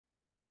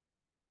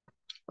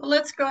Well,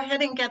 let's go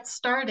ahead and get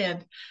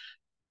started.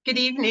 Good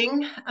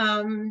evening.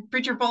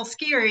 Bridger Bowl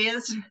Ski Area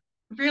is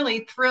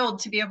really thrilled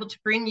to be able to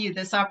bring you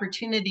this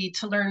opportunity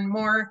to learn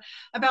more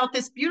about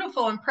this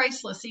beautiful and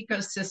priceless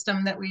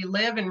ecosystem that we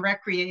live and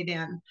recreate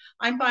in.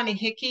 I'm Bonnie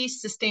Hickey,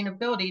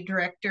 Sustainability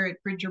Director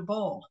at Bridger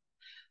Bowl.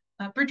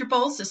 Bridger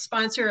Bowl is a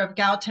sponsor of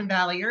Gallatin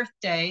Valley Earth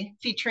Day,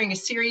 featuring a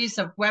series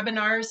of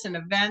webinars and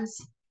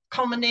events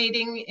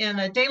culminating in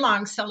a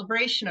day-long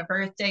celebration of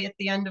Earth Day at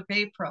the end of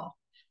April.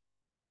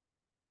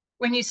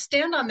 When you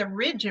stand on the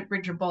ridge at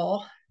Bridger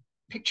Bowl,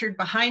 pictured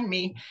behind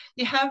me,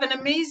 you have an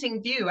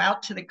amazing view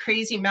out to the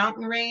Crazy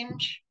Mountain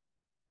Range,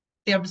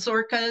 the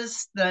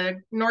Absarokas,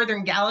 the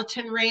Northern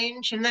Gallatin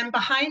Range, and then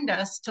behind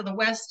us to the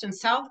west and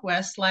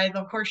southwest lie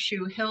the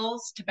Horseshoe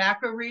Hills,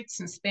 Tobacco Roots,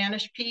 and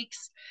Spanish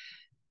Peaks.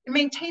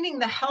 Maintaining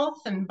the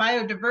health and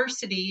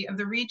biodiversity of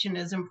the region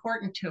is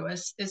important to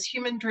us as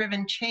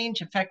human-driven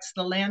change affects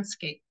the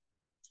landscape.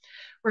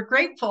 We're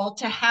grateful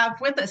to have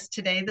with us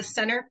today the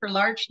Center for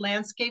Large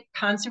Landscape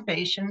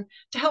Conservation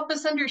to help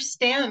us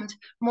understand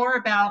more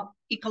about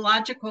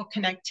ecological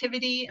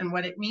connectivity and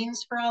what it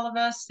means for all of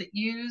us that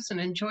use and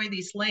enjoy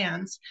these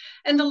lands,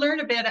 and to learn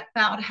a bit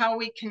about how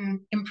we can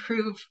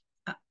improve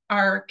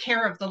our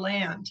care of the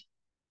land.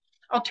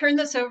 I'll turn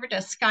this over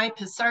to Skye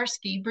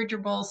Pisarski, Bridger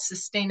Bowl's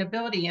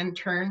sustainability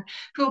intern,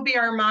 who will be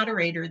our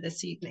moderator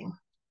this evening.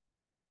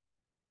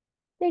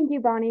 Thank you,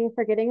 Bonnie,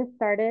 for getting us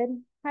started.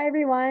 Hi,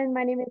 everyone.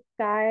 My name is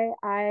Skye.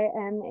 I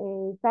am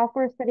a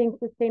sophomore studying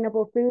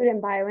sustainable food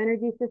and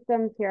bioenergy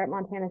systems here at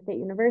Montana State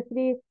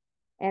University.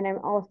 And I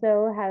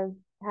also have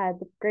had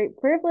the great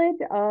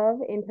privilege of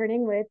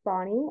interning with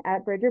Bonnie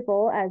at Bridger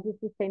Bowl as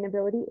a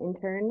sustainability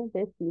intern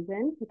this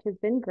season, which has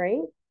been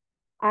great.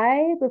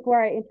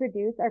 Before I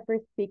introduce our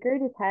first speaker,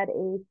 just had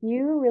a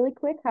few really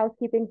quick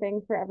housekeeping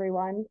things for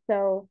everyone.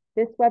 So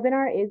this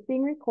webinar is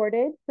being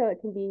recorded, so it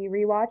can be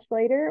rewatched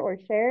later or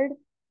shared.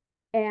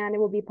 And it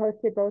will be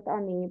posted both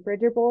on the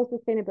Bridger Bowl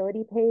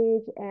sustainability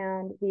page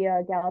and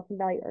via Gallatin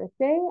Valley Earth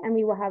Day. And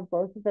we will have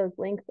both of those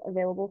links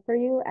available for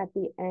you at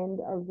the end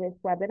of this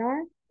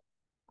webinar.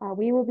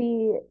 We will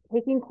be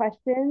taking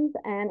questions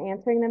and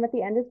answering them at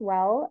the end as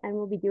well, and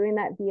we'll be doing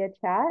that via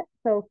chat.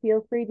 So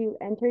feel free to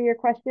enter your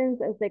questions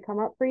as they come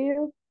up for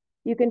you.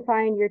 You can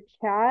find your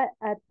chat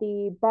at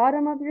the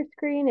bottom of your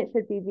screen. It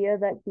should be via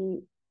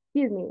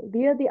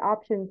the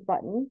options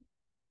button.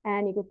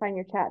 And you can find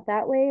your chat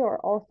that way, or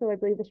also I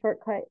believe the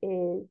shortcut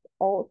is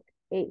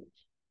Alt-H.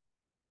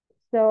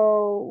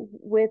 So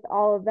with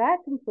all of that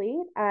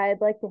complete,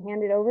 I'd like to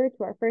hand it over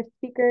to our first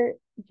speaker,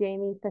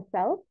 Jamie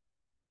Fassel.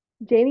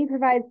 Jamie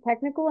provides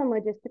technical and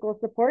logistical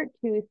support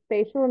to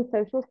spatial and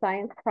social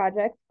science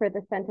projects for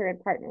the center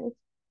and partners.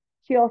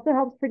 She also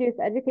helps produce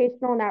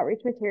educational and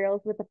outreach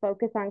materials with a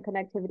focus on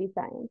connectivity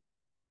science.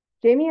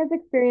 Jamie has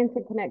experience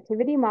in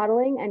connectivity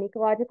modeling and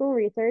ecological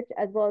research,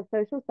 as well as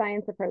social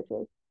science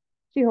approaches.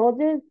 She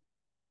holds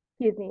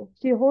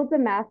a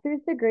master's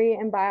degree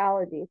in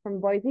biology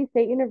from Boise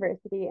State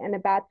University and a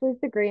bachelor's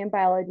degree in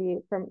biology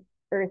from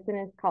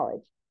Ursinus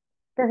College.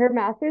 For her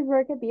master's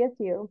work at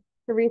BSU,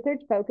 her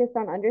research focused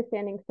on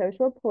understanding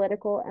social,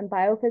 political, and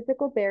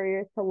biophysical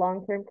barriers to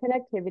long-term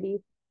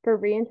connectivity for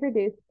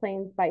reintroduced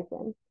plains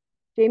bison.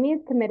 Jamie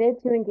is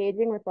committed to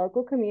engaging with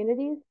local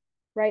communities,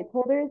 rights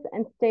holders,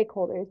 and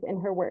stakeholders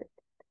in her work.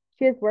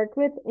 She has worked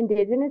with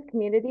Indigenous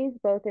communities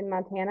both in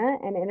Montana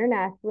and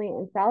internationally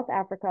in South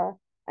Africa,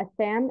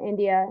 Assam,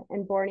 India,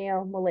 and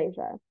Borneo,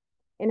 Malaysia.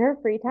 In her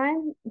free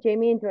time,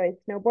 Jamie enjoys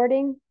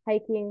snowboarding,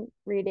 hiking,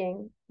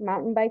 reading,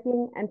 mountain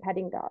biking, and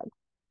petting dogs.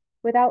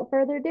 Without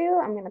further ado,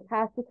 I'm going to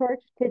pass the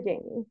torch to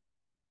Jamie.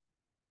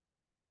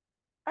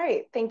 All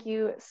right, thank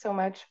you so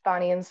much,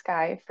 Bonnie and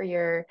Skye, for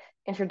your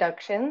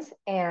introductions,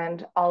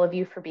 and all of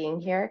you for being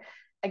here.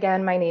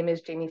 Again, my name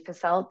is Jamie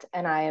Fasselt,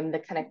 and I am the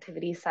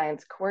Connectivity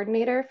Science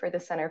Coordinator for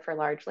the Center for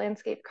Large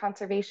Landscape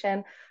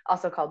Conservation,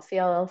 also called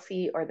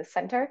CLLC or the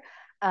Center,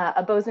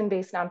 a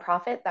Bozeman-based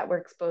nonprofit that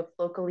works both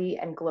locally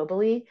and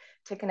globally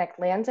to connect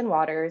lands and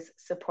waters,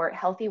 support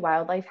healthy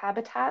wildlife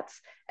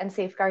habitats, and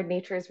safeguard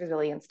nature's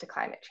resilience to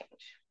climate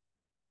change.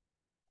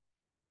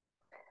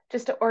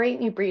 Just to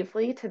orient you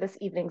briefly to this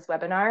evening's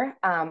webinar,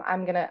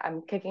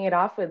 I'm kicking it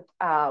off with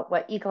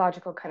what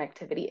ecological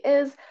connectivity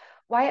is,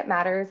 why it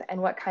matters,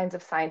 and what kinds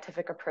of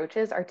scientific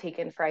approaches are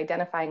taken for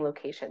identifying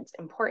locations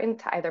important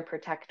to either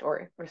protect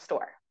or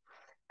restore.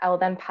 I will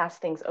then pass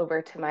things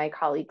over to my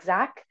colleague,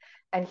 Zach,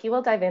 and he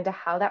will dive into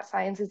how that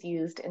science is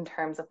used in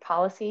terms of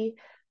policy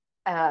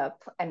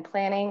and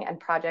planning and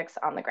projects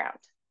on the ground.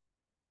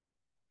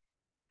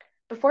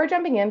 Before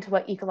jumping into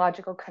what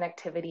ecological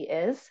connectivity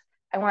is,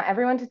 I want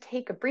everyone to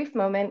take a brief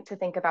moment to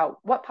think about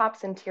what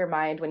pops into your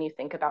mind when you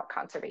think about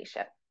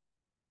conservation.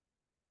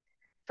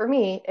 For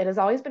me, it has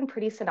always been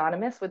pretty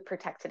synonymous with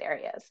protected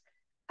areas.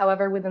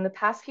 However, within the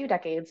past few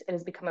decades, it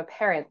has become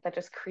apparent that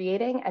just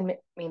creating and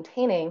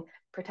maintaining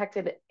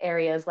protected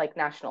areas like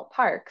national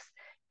parks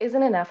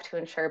isn't enough to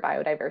ensure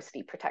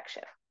biodiversity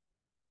protection.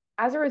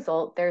 As a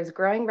result, there is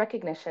growing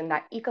recognition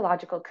that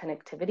ecological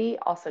connectivity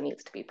also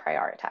needs to be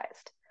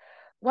prioritized.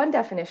 One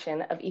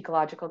definition of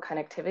ecological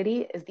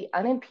connectivity is the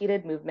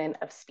unimpeded movement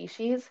of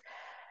species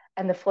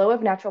and the flow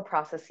of natural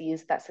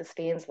processes that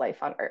sustains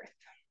life on Earth.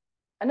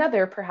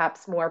 Another,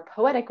 perhaps more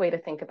poetic way to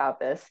think about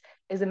this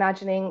is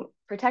imagining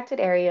protected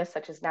areas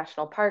such as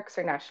national parks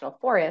or national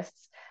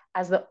forests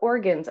as the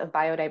organs of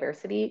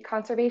biodiversity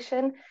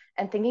conservation,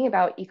 and thinking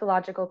about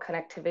ecological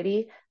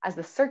connectivity as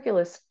the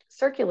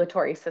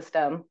circulatory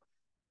system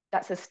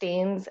that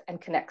sustains and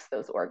connects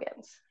those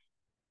organs.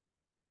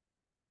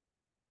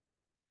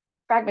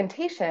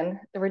 Fragmentation,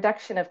 the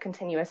reduction of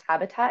continuous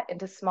habitat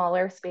into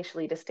smaller,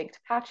 spatially distinct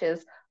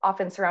patches,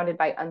 often surrounded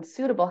by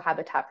unsuitable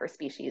habitat for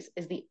species,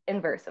 is the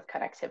inverse of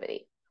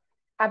connectivity.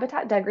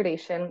 Habitat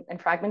degradation and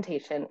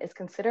fragmentation is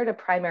considered a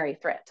primary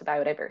threat to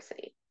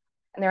biodiversity.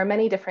 And there are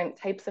many different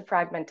types of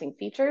fragmenting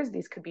features.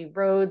 These could be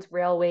roads,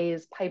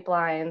 railways,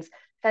 pipelines,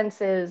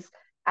 fences,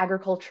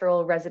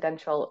 agricultural,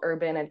 residential,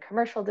 urban, and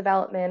commercial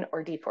development,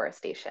 or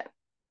deforestation.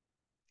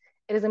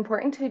 It is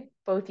important to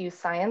both use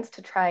science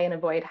to try and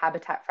avoid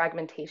habitat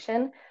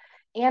fragmentation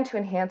and to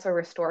enhance or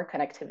restore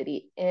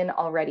connectivity in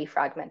already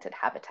fragmented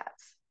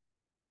habitats.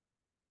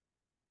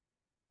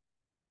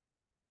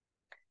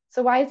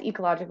 So why is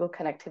ecological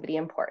connectivity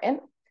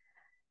important?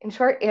 In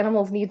short,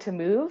 animals need to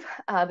move.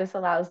 This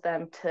allows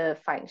them to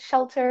find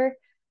shelter,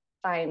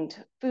 find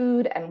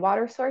food and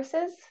water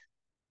sources.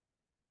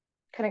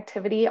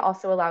 Connectivity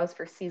also allows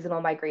for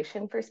seasonal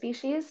migration for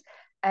species.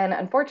 And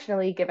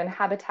unfortunately, given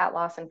habitat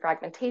loss and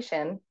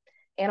fragmentation,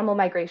 animal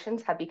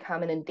migrations have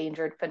become an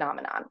endangered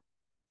phenomenon.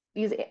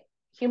 These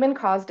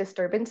human-caused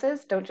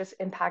disturbances don't just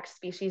impact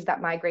species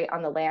that migrate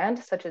on the land,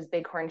 such as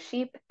bighorn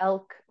sheep,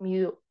 elk,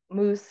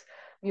 moose,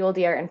 mule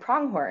deer, and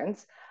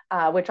pronghorns,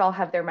 which all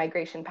have their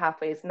migration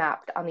pathways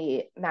mapped on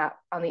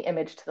the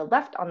image to the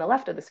left, on the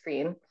left of the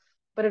screen,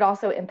 but it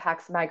also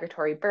impacts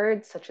migratory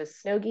birds such as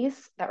snow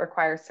geese that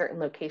require certain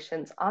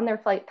locations on their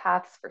flight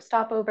paths for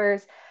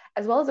stopovers,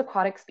 as well as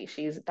aquatic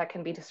species that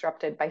can be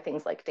disrupted by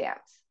things like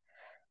dams.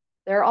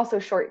 There are also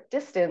short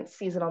distance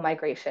seasonal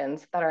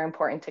migrations that are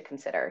important to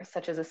consider,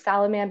 such as a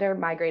salamander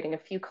migrating a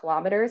few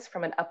kilometers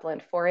from an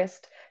upland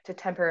forest to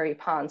temporary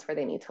ponds where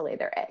they need to lay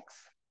their eggs.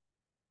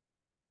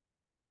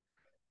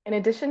 In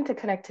addition to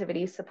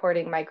connectivity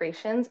supporting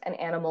migrations and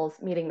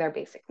animals meeting their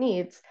basic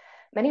needs,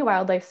 many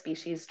wildlife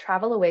species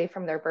travel away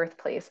from their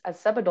birthplace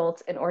as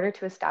subadults in order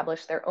to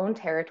establish their own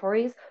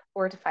territories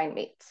or to find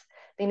mates.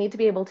 They need to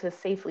be able to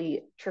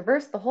safely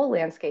traverse the whole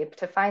landscape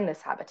to find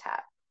this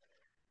habitat.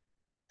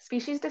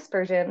 Species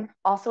dispersion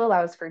also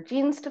allows for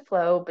genes to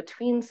flow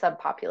between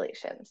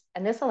subpopulations,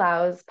 and this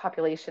allows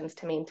populations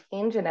to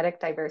maintain genetic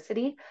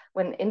diversity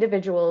when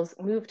individuals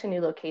move to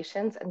new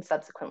locations and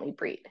subsequently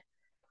breed.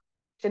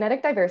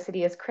 Genetic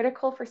diversity is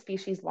critical for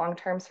species'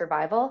 long-term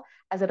survival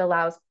as it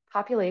allows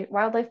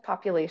wildlife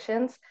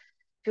populations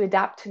to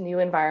adapt to new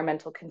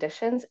environmental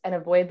conditions and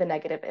avoid the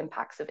negative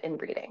impacts of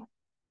inbreeding.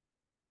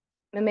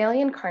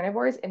 Mammalian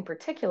carnivores in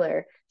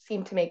particular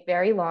seem to make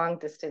very long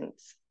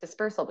distance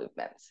dispersal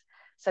movements,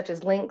 such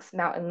as lynx,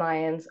 mountain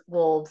lions,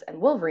 wolves, and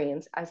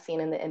wolverines, as seen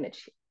in the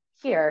image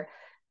here.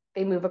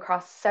 They move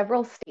across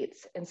several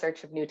states in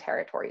search of new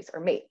territories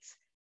or mates.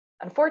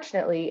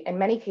 Unfortunately, in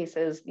many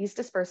cases, these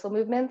dispersal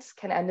movements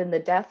can end in the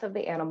death of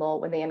the animal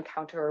when they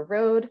encounter a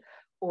road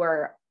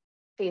or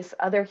face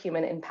other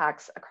human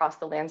impacts across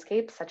the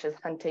landscape, such as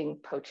hunting,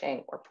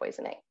 poaching, or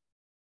poisoning.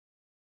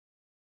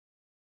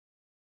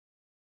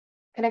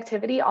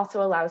 Connectivity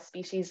also allows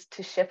species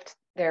to shift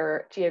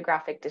their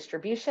geographic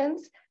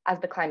distributions as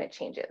the climate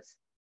changes.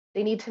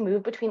 They need to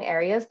move between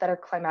areas that are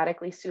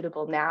climatically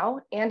suitable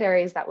now and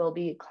areas that will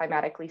be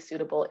climatically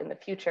suitable in the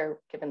future,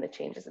 given the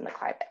changes in the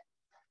climate.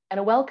 And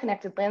a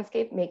well-connected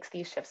landscape makes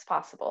these shifts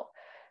possible.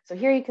 So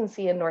here you can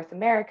see in North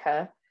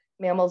America,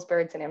 mammals,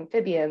 birds, and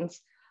amphibians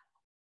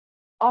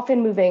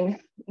often moving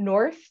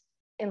north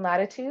in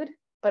latitude,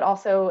 but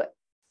also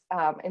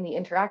in the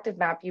interactive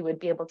map, you would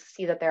be able to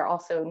see that they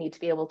also need to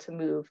be able to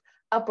move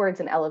upwards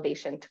in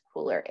elevation to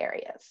cooler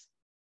areas.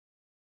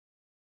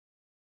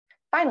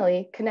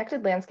 Finally,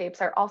 connected landscapes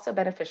are also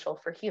beneficial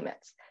for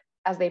humans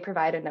as they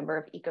provide a number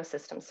of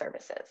ecosystem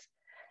services.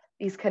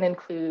 These can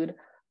include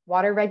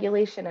water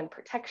regulation and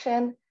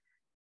protection,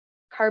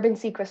 carbon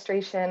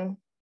sequestration,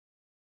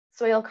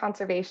 soil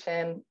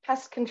conservation,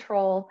 pest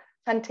control,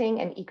 hunting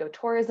and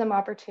ecotourism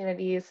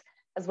opportunities,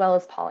 as well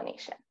as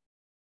pollination.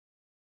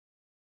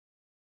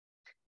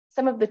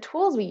 Some of the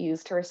tools we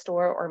use to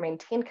restore or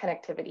maintain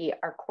connectivity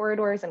are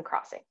corridors and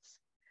crossings.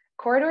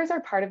 Corridors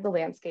are part of the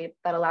landscape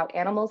that allow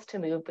animals to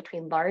move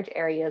between large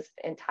areas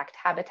of intact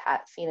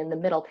habitat seen in the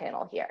middle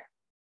panel here.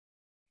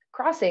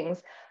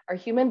 Crossings are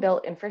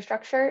human-built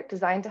infrastructure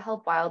designed to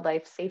help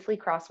wildlife safely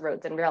cross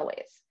roads and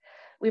railways.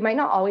 We might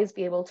not always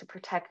be able to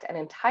protect an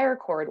entire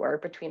corridor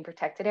between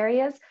protected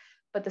areas,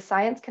 but the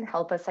science can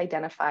help us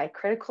identify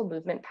critical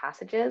movement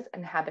passages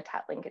and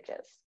habitat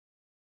linkages.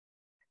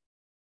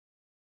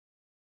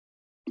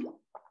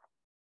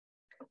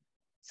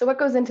 So what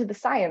goes into the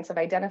science of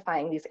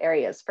identifying these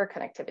areas for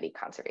connectivity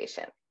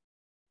conservation?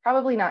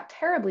 Probably not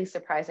terribly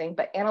surprising,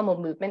 but animal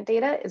movement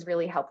data is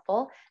really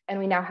helpful. And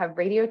we now have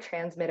radio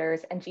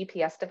transmitters and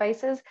GPS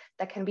devices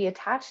that can be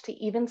attached to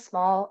even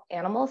small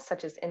animals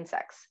such as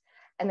insects.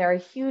 And there are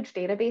huge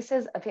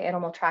databases of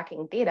animal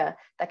tracking data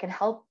that can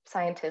help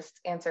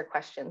scientists answer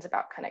questions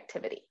about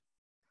connectivity.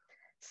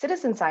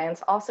 Citizen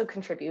science also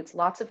contributes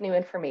lots of new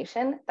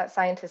information that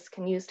scientists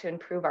can use to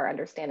improve our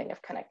understanding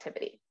of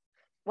connectivity.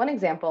 One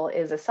example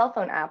is a cell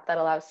phone app that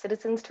allows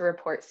citizens to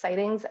report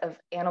sightings of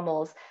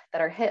animals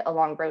that are hit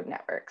along road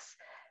networks.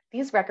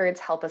 These records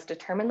help us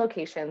determine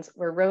locations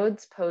where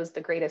roads pose the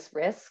greatest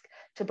risk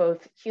to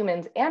both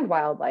humans and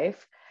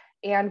wildlife,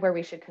 and where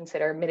we should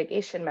consider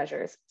mitigation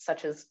measures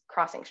such as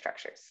crossing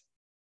structures.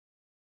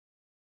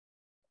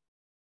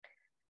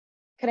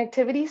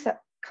 Connectivity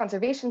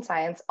conservation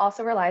science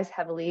also relies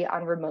heavily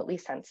on remotely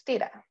sensed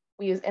data.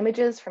 We use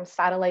images from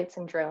satellites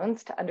and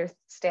drones to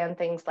understand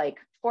things like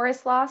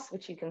forest loss,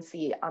 which you can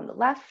see on the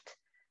left,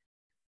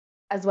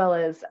 as well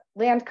as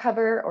land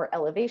cover or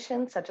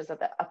elevation, such as at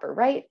the upper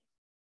right,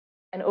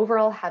 and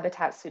overall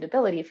habitat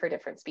suitability for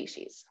different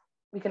species.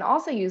 We can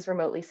also use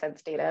remotely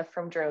sensed data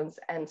from drones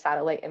and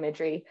satellite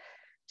imagery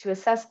to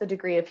assess the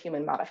degree of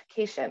human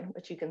modification,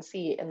 which you can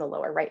see in the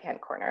lower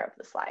right-hand corner of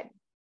the slide.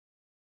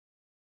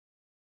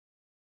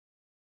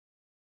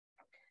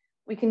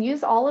 We can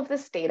use all of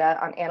this data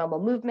on animal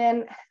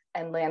movement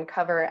and land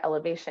cover,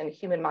 elevation,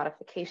 human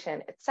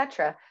modification,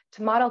 etc.,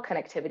 to model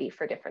connectivity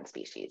for different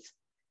species.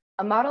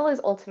 A model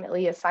is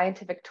ultimately a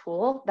scientific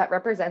tool that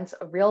represents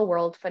a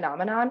real-world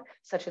phenomenon,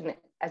 such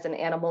as an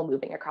animal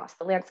moving across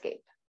the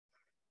landscape.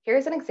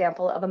 Here's an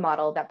example of a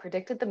model that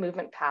predicted the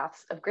movement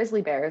paths of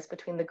grizzly bears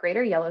between the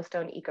greater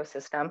Yellowstone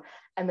ecosystem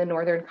and the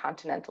Northern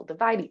Continental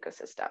Divide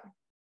ecosystem.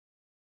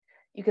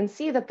 You can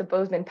see that the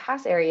Bozeman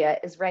Pass area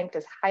is ranked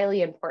as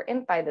highly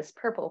important by this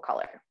purple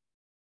color.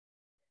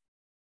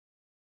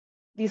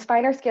 These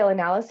finer scale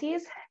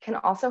analyses can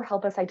also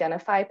help us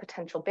identify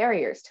potential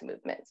barriers to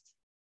movements.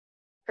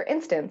 For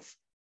instance,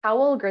 how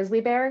will a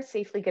grizzly bear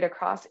safely get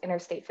across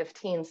Interstate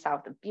 15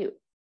 south of Butte?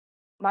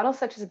 Models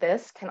such as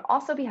this can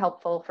also be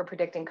helpful for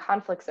predicting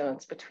conflict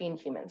zones between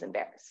humans and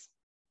bears.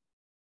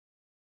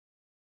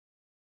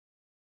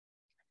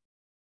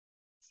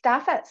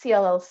 Staff at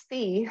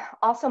CLLC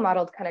also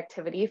modeled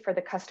connectivity for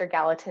the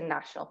Custer-Gallatin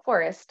National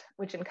Forest,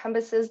 which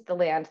encompasses the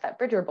land that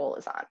Bridger Bowl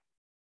is on.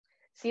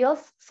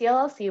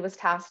 CLLC was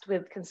tasked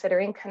with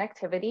considering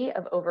connectivity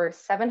of over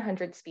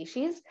 700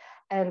 species,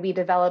 and we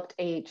developed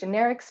a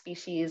generic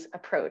species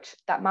approach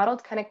that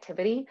modeled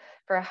connectivity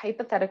for a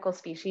hypothetical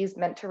species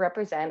meant to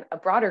represent a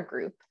broader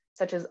group,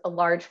 such as a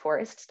large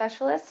forest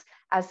specialist,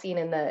 as seen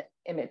in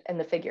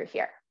the figure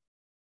here.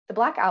 The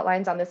black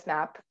outlines on this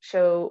map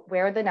show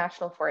where the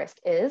national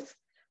forest is.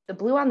 The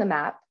blue on the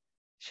map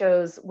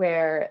shows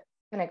where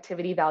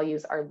connectivity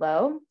values are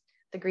low.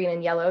 The green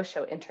and yellow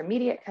show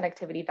intermediate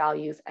connectivity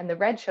values, and the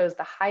red shows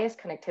the highest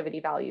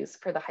connectivity values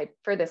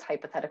for this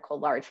hypothetical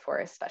large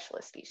forest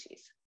specialist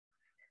species.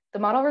 The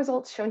model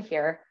results shown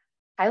here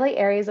highlight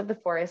areas of the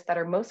forest that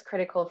are most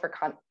critical for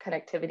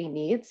connectivity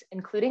needs,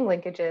 including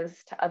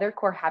linkages to other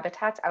core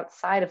habitats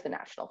outside of the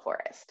national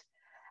forest.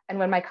 And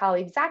when my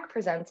colleague Zach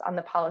presents on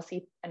the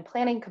policy and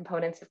planning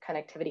components of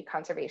connectivity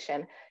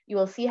conservation, you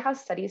will see how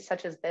studies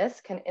such as this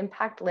can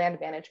impact land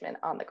management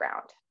on the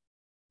ground.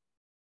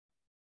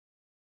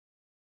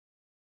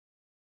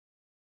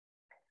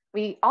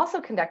 We also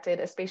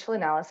conducted a spatial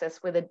analysis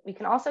we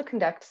can also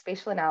conduct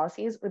spatial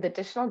analyses with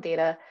additional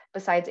data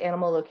besides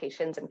animal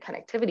locations and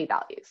connectivity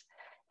values.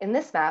 In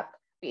this map,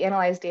 we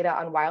analyzed data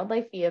on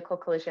wildlife vehicle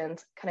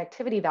collisions,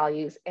 connectivity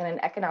values, and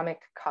an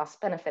economic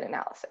cost-benefit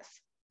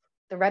analysis.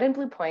 The red and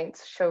blue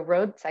points show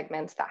road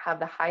segments that have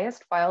the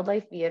highest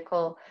wildlife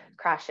vehicle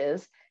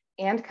crashes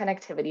and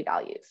connectivity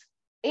values,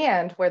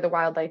 and where the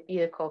wildlife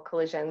vehicle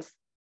collisions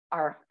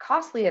are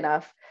costly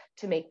enough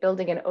to make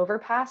building an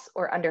overpass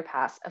or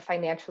underpass a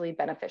financially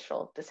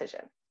beneficial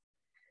decision.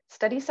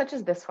 Studies such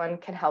as this one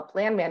can help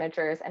land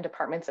managers and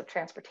departments of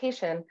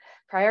transportation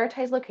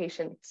prioritize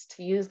locations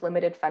to use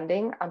limited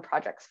funding on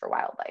projects for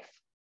wildlife.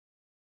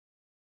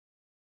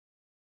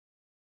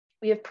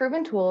 We have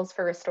proven tools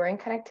for restoring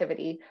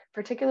connectivity,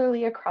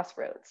 particularly across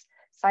roads.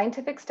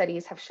 Scientific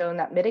studies have shown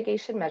that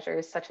mitigation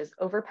measures such as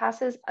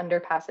overpasses,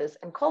 underpasses,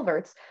 and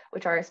culverts,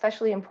 which are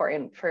especially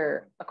important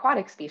for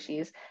aquatic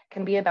species,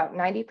 can be about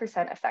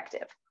 90%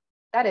 effective.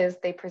 That is,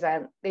 they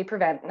prevent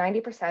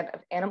 90%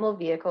 of animal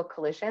vehicle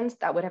collisions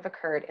that would have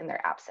occurred in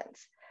their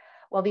absence.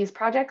 While these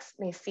projects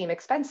may seem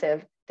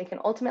expensive, they can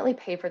ultimately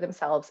pay for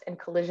themselves in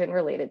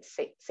collision-related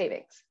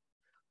savings.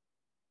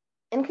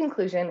 In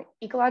conclusion,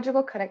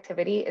 ecological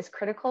connectivity is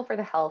critical for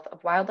the health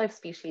of wildlife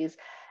species,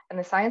 and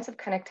the science of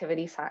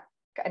connectivity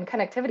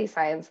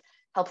science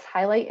helps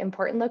highlight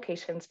important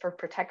locations for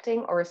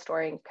protecting or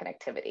restoring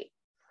connectivity.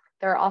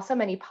 There are also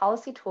many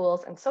policy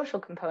tools and social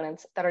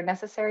components that are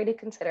necessary to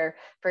consider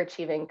for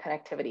achieving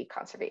connectivity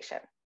conservation.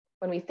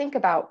 When we think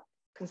about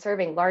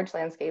conserving large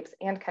landscapes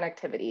and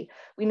connectivity,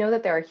 we know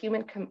that there are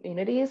human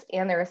communities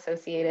and their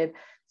associated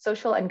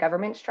social and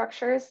government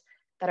structures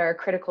that are a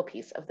critical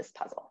piece of this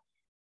puzzle.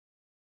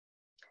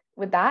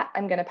 With that,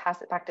 I'm going to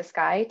pass it back to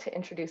Sky to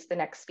introduce the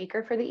next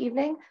speaker for the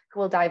evening, who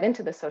will dive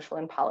into the social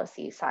and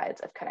policy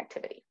sides of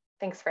connectivity.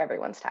 Thanks for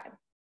everyone's time.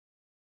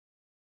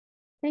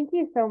 Thank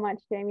you so much,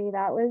 Jamie.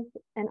 That was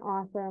an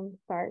awesome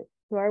start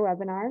to our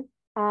webinar.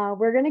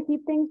 We're going to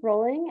keep things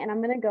rolling, and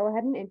I'm going to go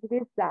ahead and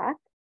introduce Zach.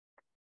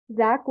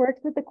 Zach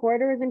works with the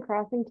Corridors and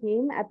Crossing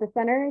team at the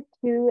Center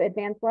to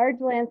advance large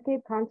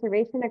landscape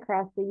conservation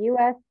across the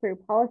U.S. through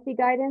policy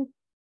guidance,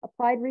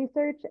 applied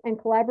research, and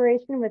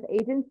collaboration with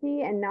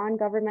agency and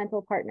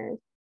non-governmental partners.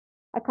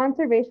 A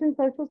conservation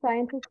social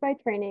scientist by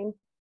training,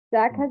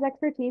 Zach has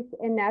expertise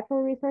in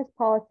natural resource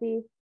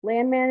policy,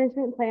 land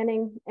management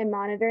planning, and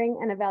monitoring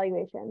and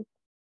evaluation.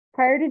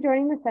 Prior to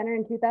joining the center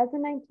in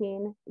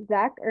 2019,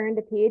 Zach earned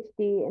a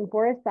PhD in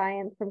forest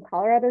science from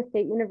Colorado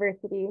State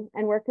University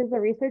and worked as a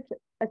research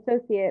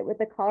associate with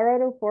the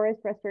Colorado Forest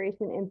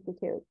Restoration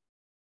Institute.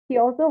 He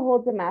also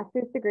holds a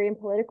master's degree in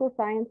political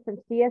science from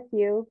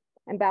CSU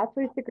and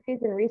bachelor's degrees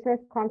in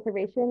resource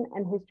conservation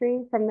and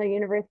history from the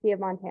University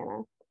of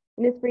Montana.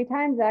 In his free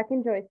time, Zach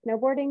enjoys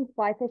snowboarding,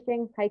 fly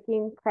fishing,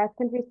 hiking,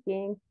 cross-country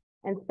skiing,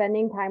 and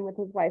spending time with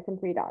his wife and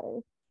 3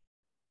 daughters.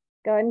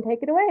 Go ahead and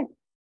take it away.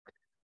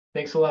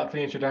 Thanks a lot for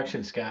the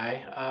introduction,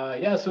 Sky.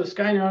 Yeah, so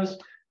Sky knows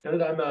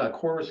that I'm a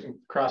Corridors and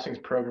Crossings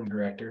Program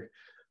Director.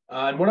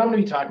 And what I'm going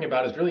to be talking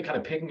about is really kind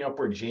of picking up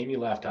where Jamie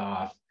left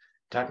off,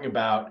 talking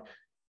about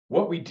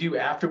what we do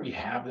after we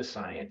have the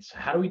science.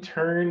 How do we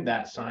turn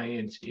that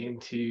science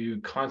into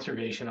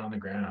conservation on the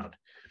ground?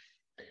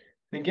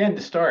 And again,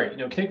 to start,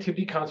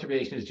 connectivity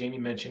conservation, as Jamie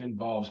mentioned,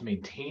 involves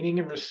maintaining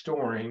and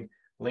restoring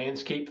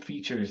landscape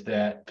features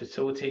that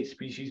facilitate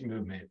species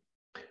movement,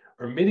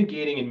 or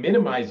mitigating and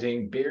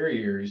minimizing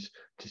barriers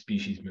to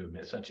species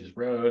movement, such as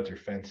roads or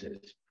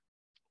fences.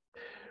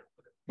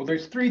 Well,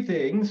 there's 3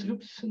 things.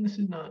 Oops, and this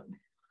is not.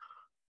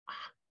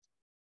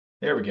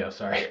 There we go,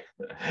 sorry.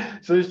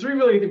 So there's 3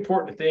 really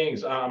important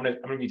things I'm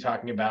gonna be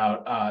talking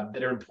about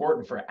that are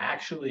important for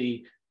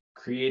actually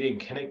creating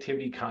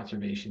connectivity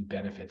conservation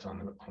benefits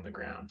on the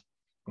ground.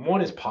 And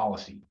one is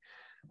policy.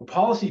 What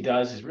policy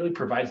does is really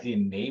provides the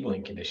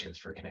enabling conditions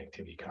for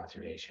connectivity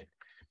conservation.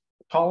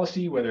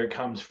 Policy, whether it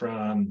comes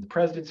from the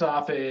president's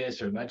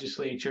office or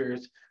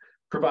legislatures,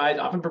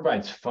 often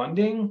provides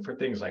funding for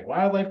things like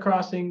wildlife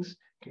crossings,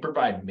 can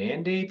provide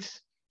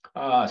mandates,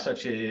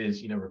 such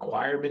as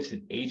requirements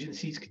that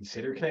agencies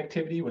consider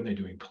connectivity when they're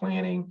doing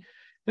planning.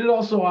 And it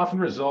also often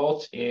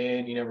results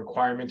in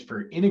requirements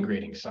for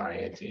integrating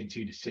science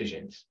into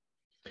decisions.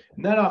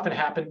 And that often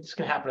happens,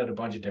 can happen at a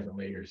bunch of different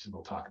layers, and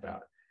we'll talk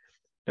about.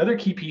 Another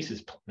key piece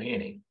is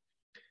planning.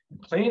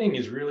 Planning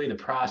is really the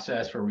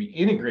process where we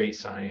integrate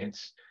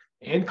science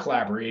and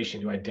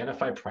collaboration to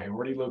identify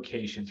priority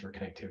locations for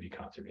connectivity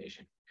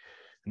conservation.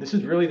 And this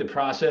is really the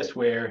process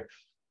where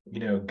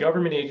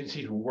government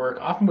agencies will work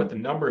often with a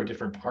number of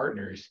different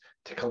partners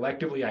to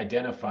collectively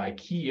identify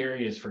key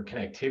areas for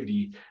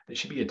connectivity that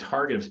should be a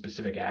target of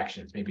specific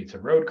actions. Maybe it's a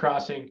road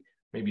crossing,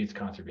 maybe it's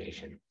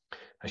conservation.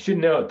 I should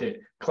note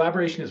that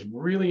collaboration is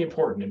really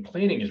important and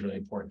planning is really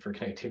important for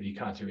connectivity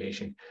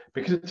conservation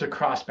because it's a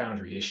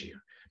cross-boundary issue.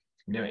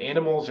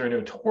 Animals are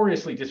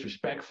notoriously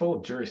disrespectful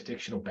of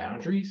jurisdictional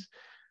boundaries.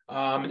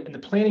 And the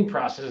planning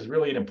process is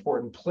really an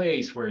important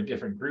place where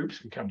different groups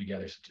can come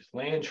together, such as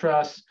land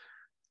trusts,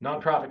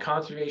 nonprofit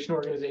conservation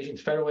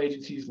organizations, federal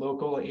agencies,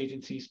 local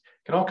agencies,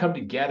 can all come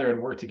together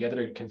and work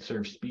together to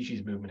conserve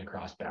species movement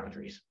across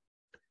boundaries,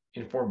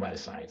 informed by the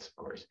science, of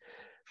course.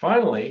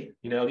 Finally,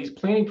 these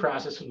planning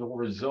processes will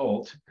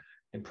result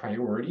in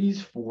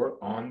priorities for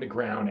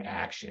on-the-ground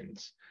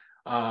actions.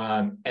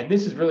 And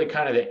this is really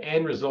kind of the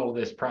end result of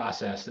this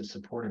process that's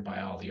supported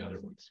by all the other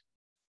ones.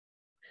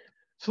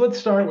 So let's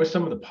start with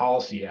some of the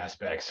policy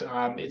aspects.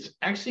 It's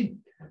actually,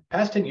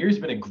 past 10 years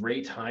has been a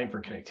great time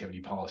for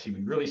connectivity policy.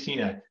 We've really seen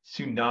a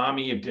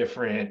tsunami of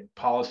different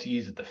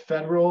policies at the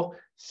federal,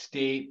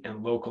 state,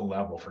 and local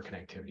level for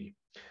connectivity.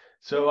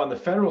 So on the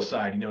federal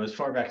side, as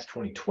far back as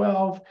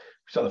 2012, we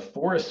saw the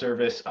Forest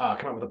Service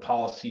come up with a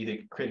policy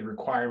that created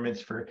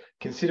requirements for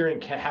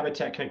considering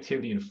habitat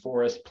connectivity in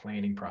forest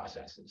planning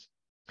processes.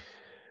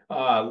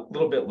 A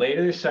little bit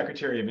later,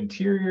 Secretary of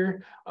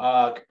Interior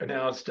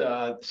announced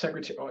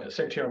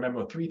Secretarial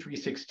Memo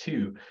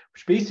 3362,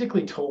 which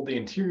basically told the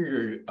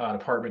Interior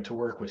Department to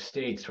work with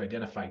states to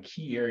identify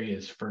key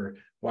areas for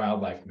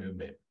wildlife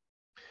movement.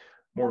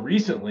 More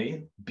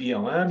recently,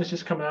 BLM has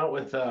just come out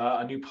with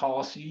a new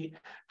policy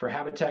for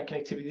habitat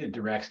connectivity that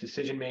directs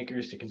decision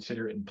makers to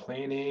consider it in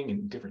planning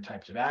and different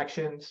types of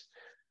actions.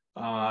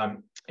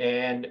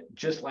 And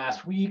just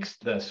last week,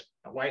 the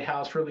White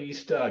House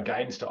released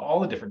guidance to all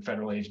the different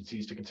federal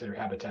agencies to consider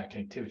habitat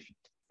connectivity.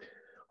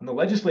 On the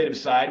legislative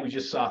side, we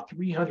just saw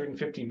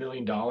 $350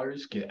 million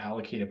get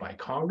allocated by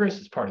Congress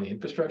as part of the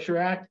Infrastructure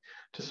Act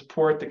to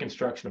support the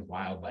construction of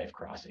wildlife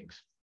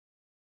crossings.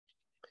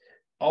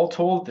 All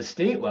told, at the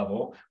state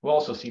level, we've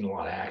also seen a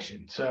lot of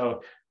action. So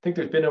I think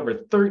there's been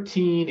over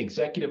 13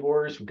 executive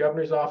orders from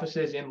governor's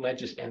offices and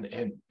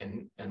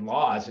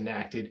laws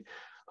enacted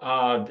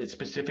that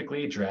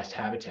specifically address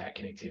habitat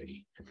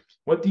connectivity.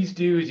 What these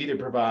do is either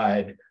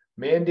provide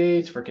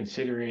mandates for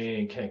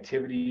considering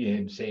connectivity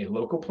in, say,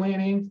 local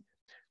planning.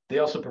 They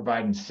also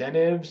provide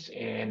incentives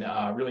and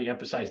really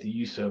emphasize the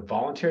use of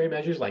voluntary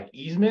measures like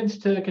easements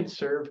to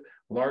conserve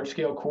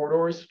large-scale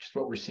corridors, which is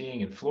what we're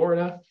seeing in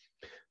Florida.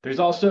 There's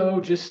also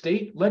just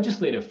state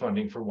legislative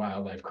funding for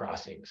wildlife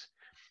crossings.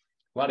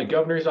 A lot of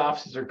governor's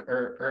offices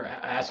are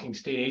asking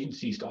state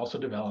agencies to also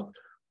develop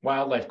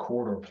wildlife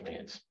corridor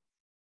plans.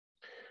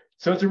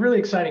 So it's a really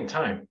exciting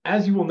time.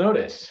 As you will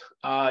notice,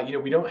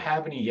 we don't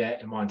have any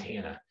yet in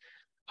Montana.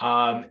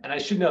 And I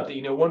should note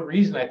that, one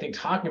reason I think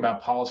talking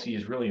about policy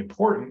is really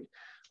important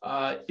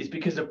is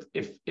because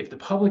if the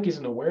public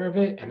isn't aware of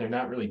it and they're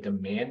not really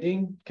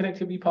demanding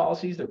connectivity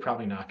policies, they're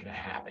probably not going to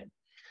happen.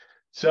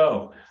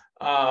 So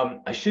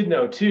I should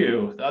note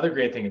too, the other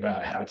great thing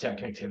about habitat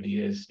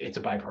connectivity is it's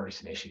a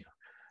bipartisan issue.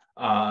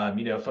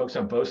 Folks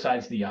on both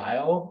sides of the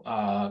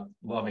aisle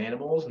love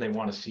animals and they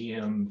want to see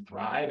them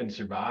thrive and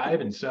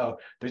survive. And so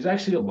there's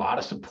actually a lot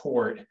of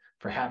support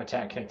for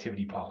habitat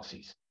connectivity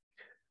policies.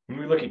 When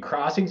we look at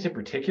crossings in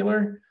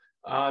particular,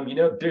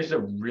 there's a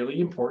really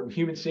important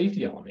human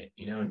safety element,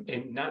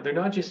 and they're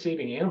not just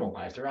saving animal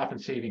lives, they're often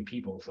saving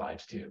people's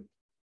lives too.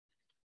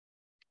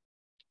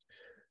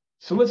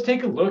 So let's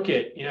take a look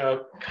at,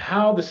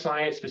 how the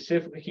science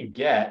specifically can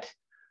get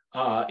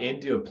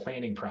into a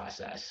planning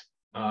process.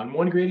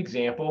 One great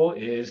example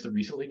is the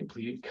recently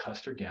completed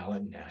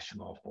Custer-Gallatin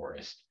National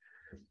Forest.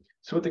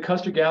 So what the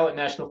Custer-Gallatin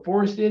National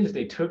Forest is,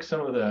 they took some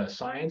of the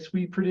science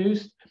we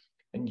produced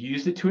and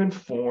used it to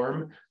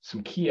inform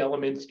some key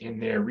elements in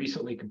their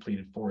recently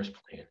completed forest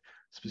plan,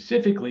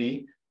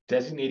 specifically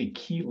designated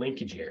key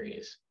linkage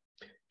areas.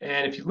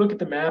 And if you look at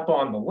the map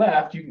on the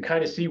left, you can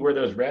kind of see where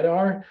those red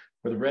are,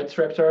 where the red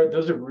stripes are.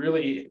 Those are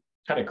really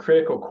kind of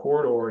critical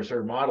corridors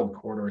or modeled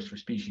corridors for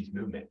species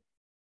movement.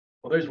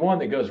 Well, there's one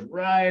that goes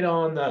right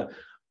on the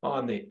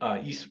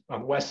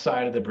west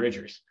side of the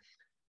Bridgers.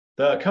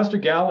 The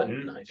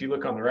Custer-Gallatin, if you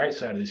look on the right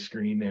side of the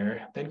screen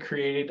there, then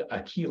created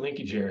a key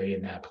linkage area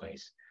in that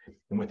place.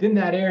 And within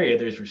that area,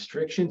 there's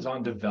restrictions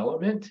on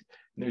development,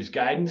 and there's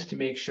guidance to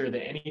make sure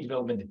that any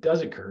development that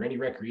does occur, any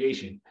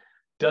recreation,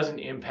 doesn't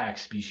impact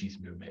species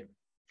movement.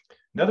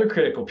 Another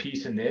critical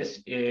piece in this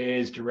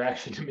is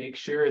direction to make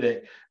sure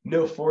that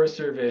no Forest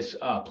Service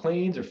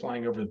planes are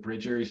flying over the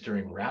Bridgers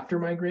during raptor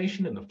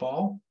migration in the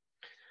fall.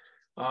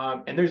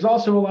 And there's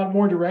also a lot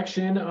more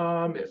direction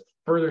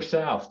further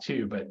south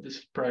too, but this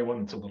is probably one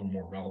that's a little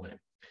more relevant.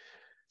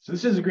 So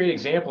this is a great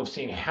example of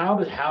seeing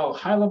how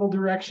high-level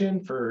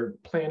direction for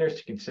planners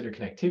to consider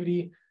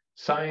connectivity,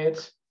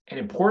 science, and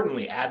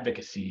importantly,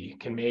 advocacy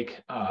can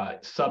make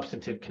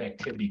substantive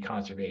connectivity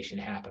conservation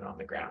happen on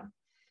the ground.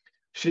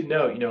 Should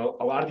note,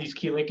 a lot of these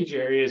key linkage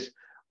areas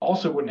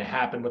also wouldn't have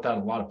happened without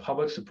a lot of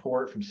public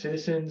support from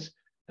citizens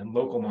and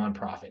local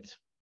nonprofits.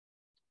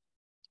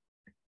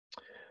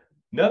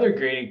 Another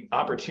great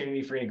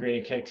opportunity for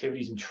integrated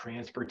connectivity is in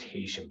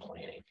transportation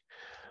planning.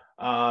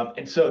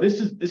 And so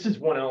this is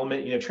one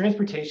element.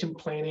 Transportation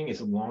planning is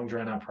a long,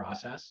 drawn-out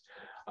process.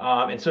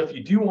 And so if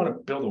you do want to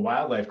build a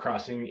wildlife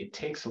crossing, it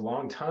takes a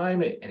long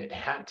time and it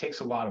takes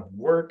a lot of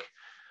work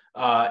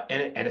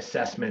and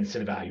assessments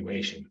and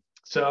evaluation.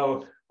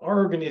 So our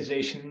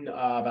organization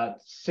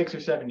about 6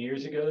 or 7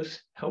 years ago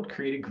helped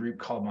create a group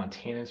called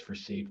Montanans for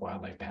Safe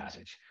Wildlife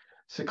Passage.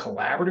 It's a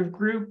collaborative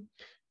group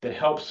that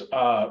helps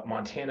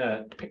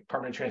Montana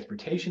Department of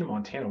Transportation and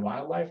Montana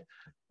Wildlife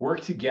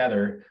work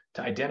together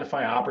to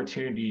identify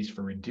opportunities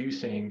for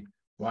reducing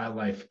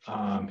wildlife,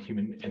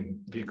 human and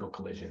vehicle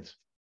collisions.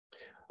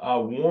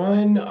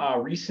 One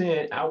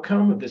recent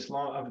outcome of this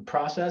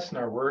process and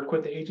our work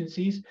with the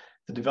agencies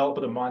to develop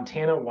the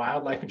Montana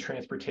Wildlife and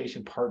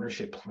Transportation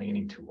Partnership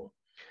Planning Tool.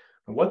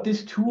 And what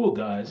this tool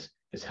does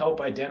is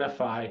help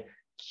identify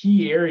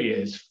key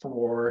areas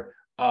for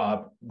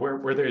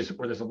where there's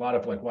a lot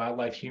of like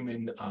wildlife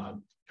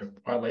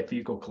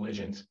vehicle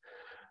collisions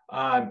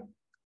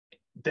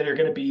that are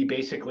going to be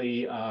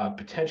basically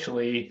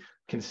potentially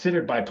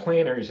considered by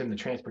planners in the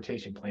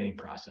transportation planning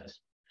process.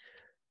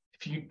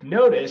 If you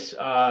notice,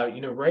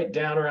 right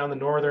down around the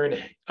northern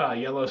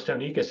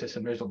Yellowstone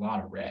ecosystem, there's a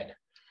lot of red.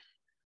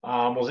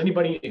 Well, as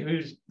anybody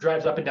who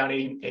drives up and down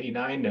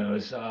 89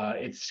 knows,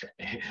 it's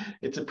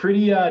a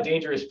pretty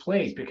dangerous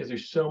place because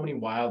there's so many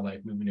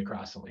wildlife moving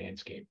across the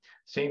landscape.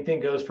 Same thing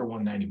goes for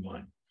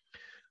 191.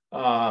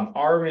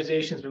 Our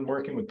organization has been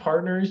working with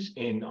partners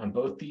on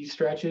both these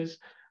stretches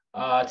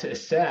to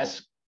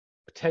assess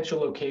potential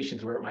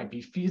locations where it might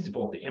be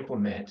feasible to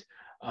implement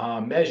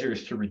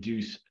measures to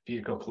reduce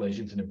vehicle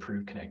collisions and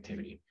improve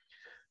connectivity.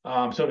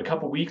 So in a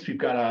couple of weeks, we've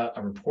got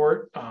a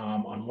report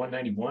on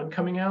 191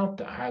 coming out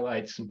that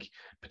highlights some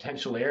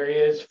potential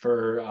areas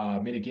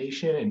for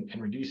mitigation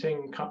and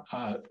reducing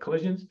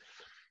collisions.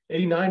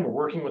 89, we're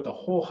working with a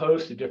whole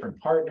host of different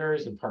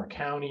partners in Park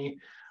County,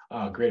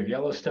 Greater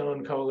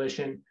Yellowstone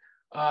Coalition,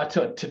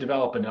 to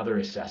develop another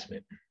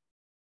assessment.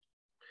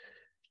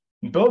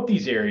 In both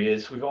these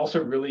areas, we've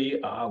also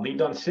really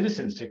leaned on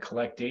citizens to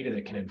collect data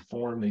that can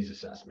inform these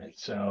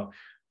assessments. So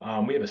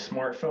we have a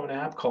smartphone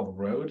app called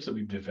Roads that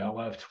we've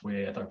developed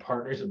with our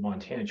partners at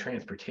Montana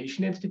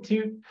Transportation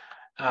Institute.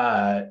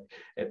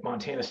 at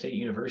Montana State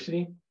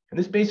University. And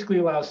this basically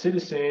allows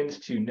citizens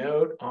to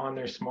note on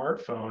their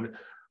smartphone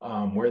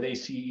where they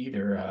see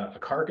either a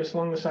carcass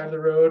along the side of the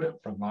road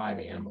or live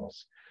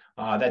animals.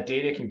 That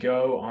data can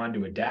go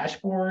onto a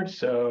dashboard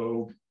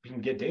so you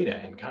can get data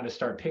and kind of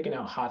start picking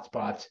out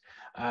hotspots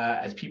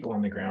as people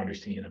on the ground are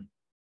seeing them.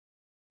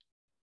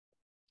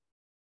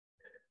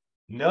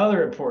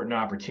 Another important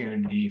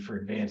opportunity for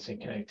advancing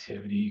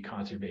connectivity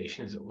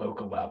conservation is at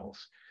local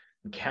levels,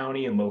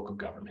 county and local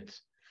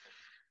governments.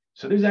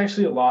 So there's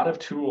actually a lot of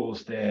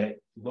tools that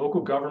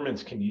local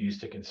governments can use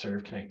to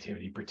conserve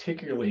connectivity,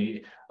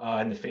 particularly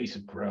in the face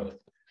of growth.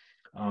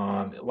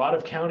 A lot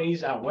of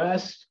counties out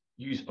west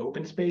use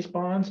open space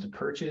bonds to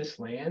purchase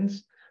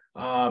lands.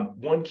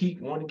 One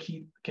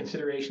key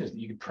consideration is that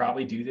you could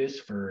probably do this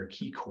for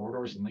key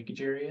corridors and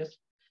linkage areas.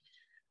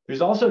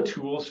 There's also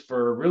tools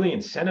for really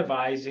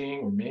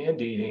incentivizing or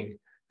mandating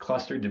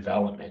cluster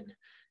development.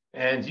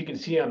 And as you can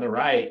see on the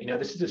right,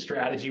 this is a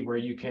strategy where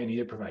you can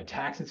either provide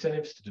tax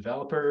incentives to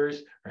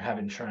developers or have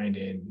it enshrined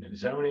in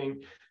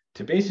zoning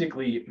to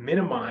basically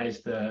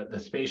minimize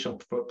the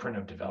spatial footprint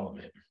of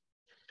development.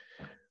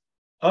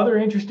 Other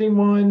interesting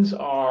ones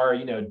are,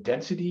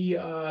 density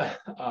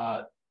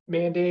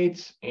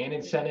mandates and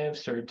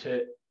incentives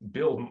to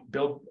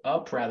build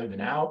up rather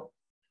than out.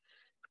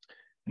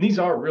 And these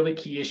are really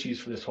key issues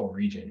for this whole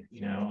region.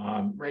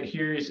 Right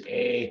here is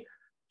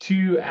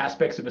two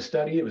aspects of a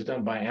study that was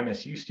done by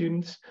MSU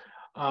students.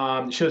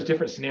 It shows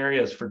different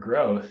scenarios for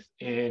growth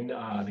in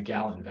the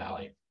Gallatin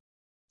Valley.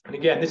 And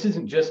again, this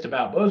isn't just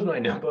about Bozeman. I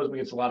know Bozeman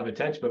gets a lot of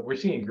attention, but we're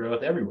seeing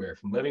growth everywhere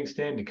from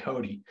Livingston to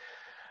Cody.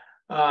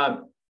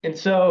 And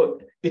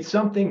so it's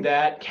something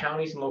that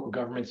counties and local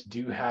governments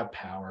do have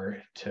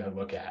power to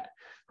look at.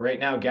 Right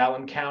now,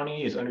 Gallatin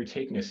County is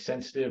undertaking a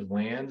sensitive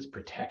lands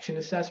protection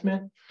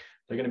assessment.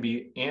 They're going to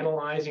be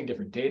analyzing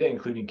different data,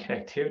 including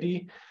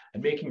connectivity,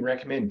 and making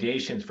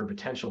recommendations for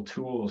potential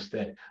tools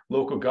that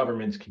local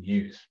governments can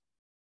use.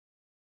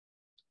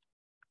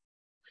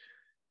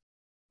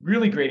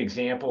 Really great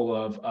example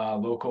of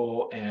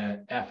local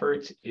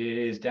efforts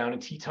is down in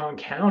Teton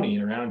County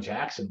and around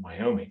Jackson,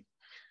 Wyoming.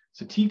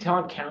 So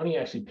Teton County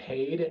actually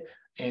paid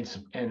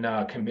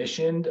and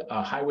commissioned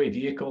a highway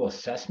vehicle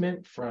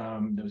assessment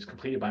that was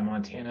completed by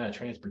Montana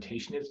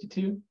Transportation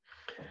Institute.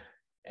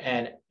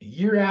 And a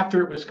year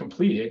after it was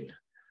completed,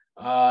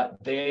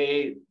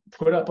 they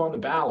put up on the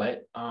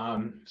ballot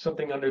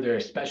something under their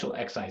special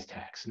excise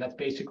tax. And that's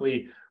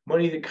basically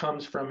money that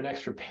comes from an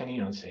extra penny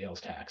on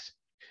sales tax.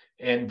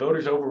 And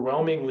voters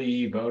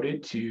overwhelmingly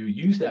voted to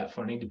use that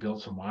funding to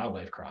build some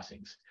wildlife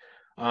crossings.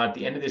 At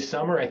the end of this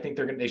summer, I think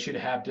they should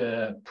have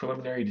the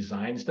preliminary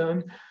designs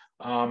done.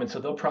 And so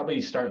they'll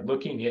probably start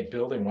looking at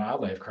building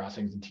wildlife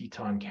crossings in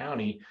Teton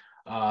County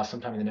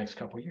sometime in the next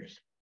couple of years.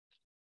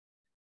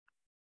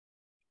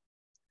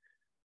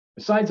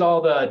 Besides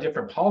all the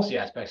different policy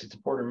aspects, it's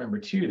important to remember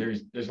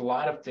too, there's a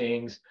lot of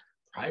things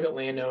private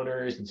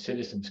landowners and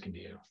citizens can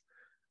do.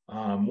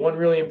 One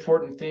really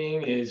important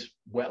thing is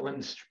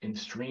wetlands and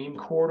stream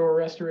corridor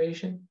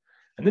restoration.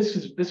 And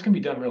this can be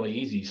done really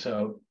easy.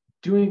 So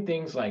doing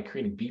things like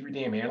creating beaver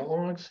dam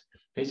analogs,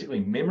 basically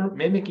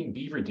mimicking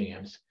beaver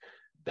dams,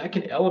 that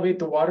can elevate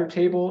the water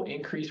table,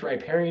 increase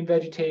riparian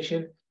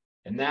vegetation,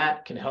 and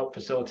that can help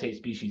facilitate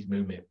species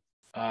movement.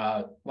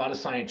 A lot of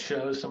science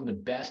shows some of the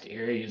best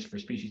areas for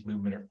species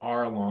movement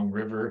are along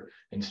river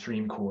and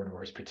stream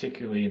corridors,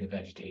 particularly in the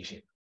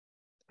vegetation.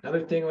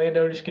 Another thing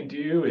landowners can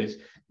do is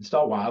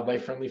install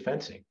wildlife-friendly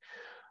fencing.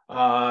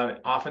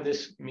 Often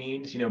this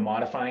means,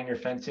 modifying your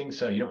fencing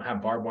so you don't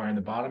have barbed wire on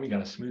the bottom. You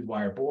got a smooth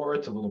wire board,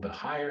 it's a little bit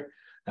higher.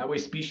 That way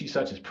species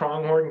such as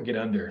pronghorn can get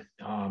under,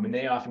 and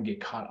they often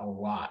get caught a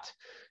lot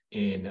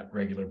in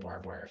regular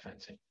barbed wire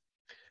fencing.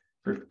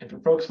 For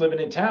folks living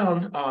in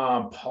town,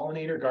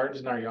 pollinator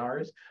gardens in our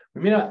yards,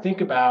 we may not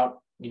think about,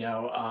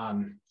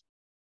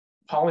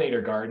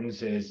 pollinator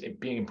gardens as it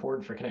being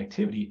important for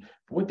connectivity,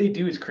 but what they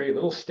do is create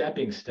little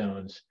stepping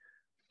stones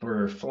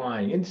for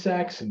flying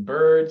insects and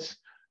birds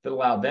that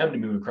allow them to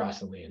move across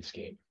the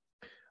landscape.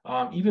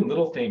 Even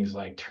little things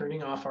like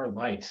turning off our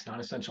lights,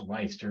 non-essential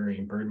lights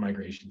during bird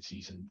migration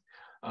season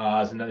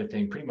is another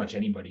thing pretty much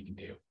anybody can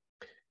do.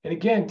 And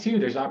again, too,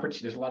 there's a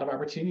lot of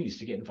opportunities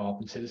to get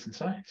involved in citizen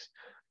science.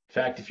 In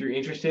fact, if you're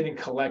interested in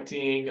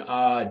collecting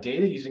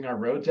data using our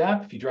roads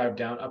app, if you drive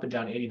up and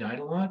down 89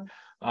 a lot,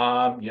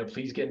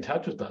 please get in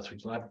touch with us.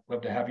 We'd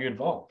love to have you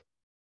involved.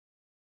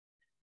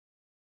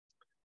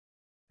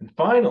 And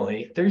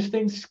finally, there's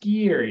things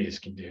ski areas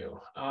can do.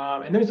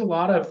 And there's a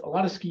lot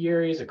of ski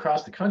areas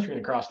across the country and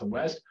across the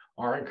West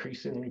are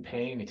increasingly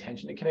paying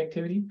attention to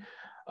connectivity.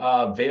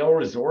 Vail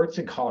Resorts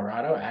in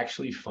Colorado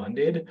actually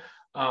funded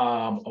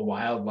a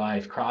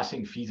wildlife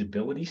crossing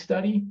feasibility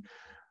study.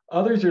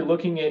 Others are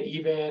looking at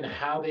even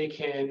how they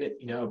can,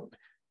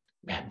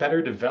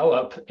 better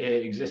develop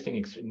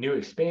existing new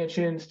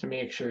expansions to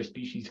make sure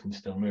species can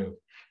still move.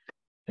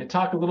 And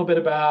talk a little bit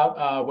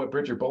about what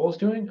Bridger Bowl is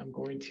doing. I'm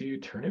going to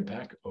turn it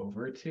back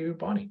over to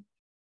Bonnie.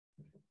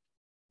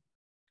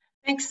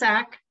 Thanks,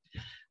 Zach.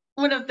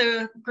 One of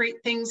the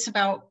great things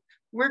about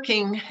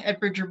working at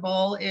Bridger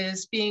Bowl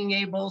is being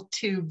able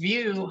to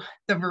view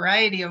the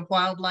variety of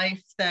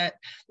wildlife that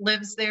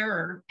lives there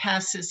or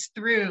passes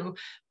through,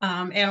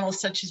 animals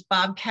such as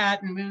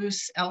bobcat and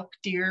moose, elk,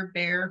 deer,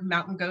 bear,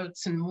 mountain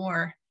goats, and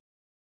more.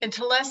 And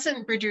to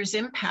lessen Bridger's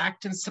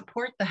impact and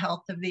support the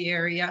health of the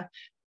area,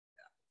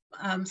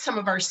 some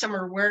of our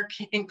summer work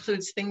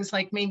includes things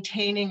like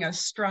maintaining a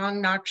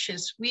strong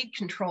noxious weed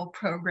control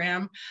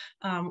program,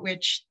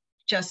 which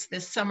just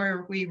this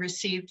summer we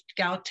received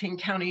Gallatin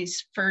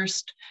County's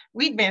first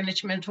weed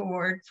management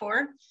award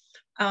for,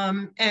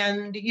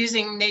 and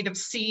using native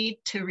seed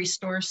to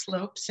restore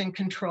slopes and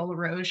control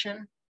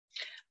erosion.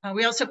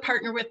 We also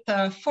partner with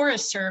the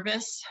Forest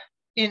Service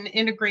in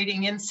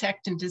integrating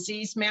insect and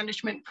disease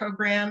management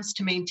programs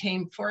to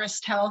maintain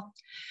forest health.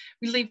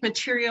 We leave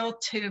material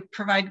to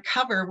provide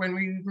cover when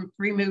we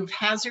remove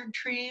hazard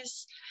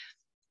trees,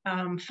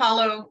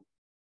 follow,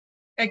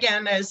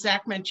 again, as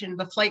Zach mentioned,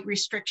 the flight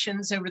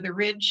restrictions over the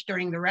ridge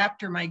during the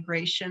raptor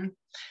migration.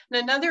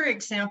 And another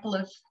example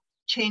of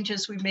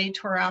changes we made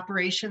to our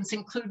operations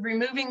include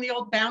removing the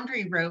old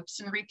boundary ropes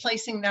and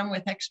replacing them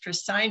with extra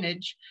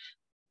signage.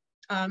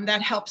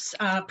 That helps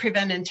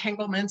prevent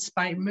entanglements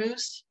by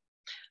moose.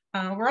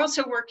 We're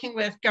also working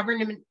with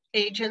government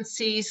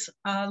agencies,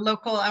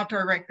 local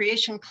outdoor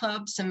recreation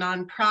clubs, and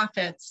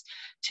nonprofits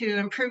to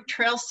improve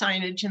trail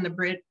signage in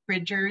the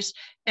bridgers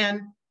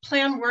and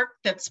plan work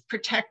that's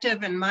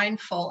protective and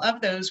mindful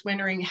of those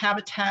wintering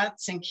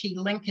habitats and key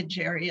linkage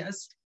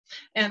areas.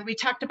 And we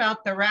talked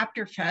about the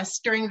Raptor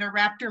Fest. During the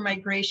raptor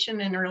migration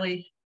in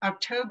early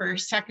October,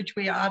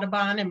 Sacagawea,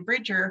 Audubon, and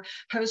Bridger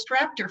host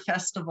Raptor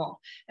Festival.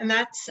 And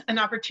that's an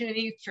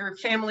opportunity for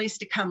families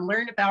to come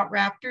learn about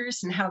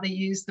raptors and how they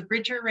use the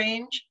Bridger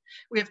range.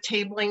 We have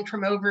tabling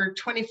from over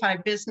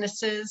 25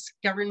 businesses,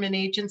 government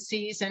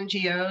agencies,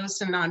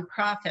 NGOs, and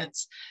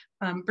nonprofits,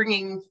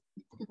 bringing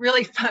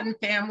really fun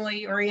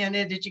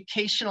family-oriented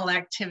educational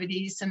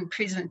activities and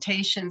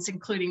presentations,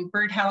 including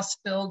birdhouse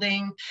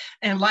building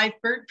and live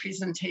bird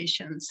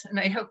presentations. And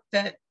I hope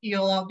that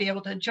you'll all be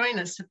able to join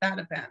us at that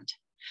event.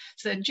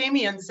 So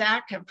Jamie and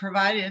Zach have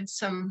provided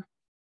some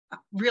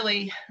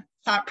really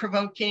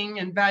thought-provoking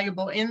and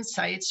valuable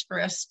insights for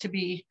us to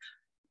be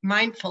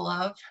mindful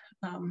of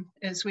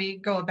as we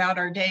go about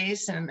our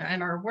days and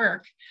our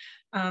work.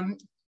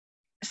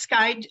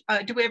 Sky,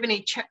 do we have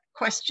any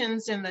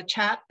questions in the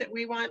chat that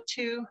we want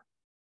to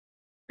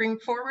bring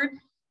forward?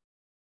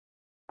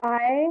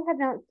 I have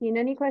not seen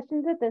any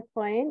questions at this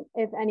point.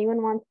 If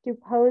anyone wants to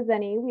pose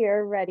any, we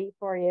are ready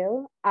for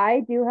you. I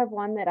do have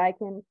one that I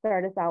can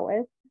start us out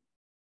with.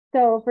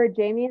 So for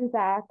Jamie and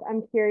Zach,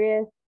 I'm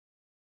curious,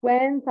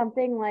 when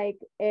something like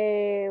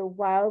a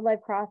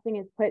wildlife crossing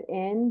is put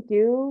in,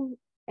 do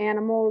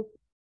animals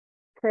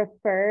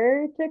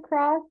prefer to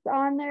cross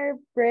on their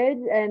bridge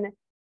and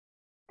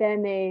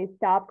then they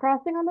stop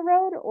crossing on the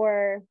road,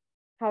 or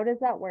how does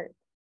that work?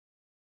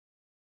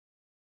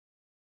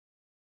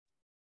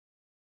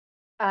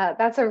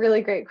 That's a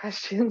really great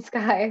question,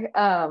 Sky.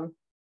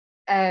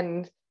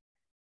 And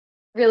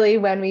really,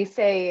 when we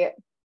say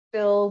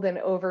build an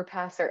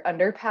overpass or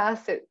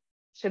underpass, it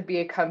should be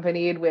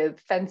accompanied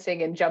with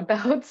fencing and jump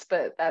outs,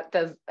 but that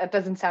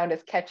doesn't sound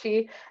as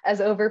catchy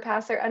as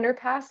overpass or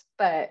underpass.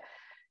 But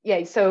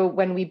yeah, so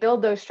when we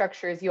build those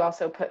structures, you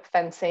also put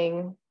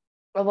fencing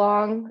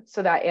along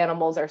so that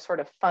animals are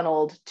sort of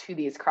funneled to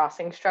these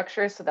crossing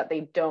structures so that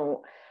they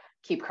don't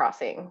keep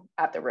crossing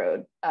at the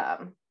road.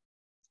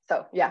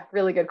 So yeah,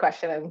 really good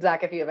question. And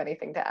Zach, if you have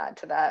anything to add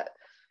to that.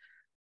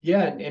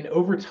 Yeah, and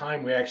over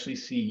time, we actually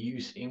see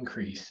use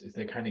increase as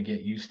they kind of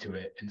get used to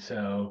it. And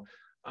so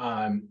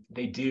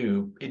they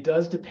do. It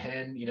does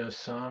depend,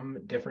 some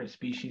different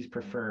species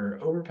prefer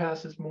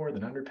overpasses more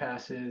than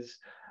underpasses.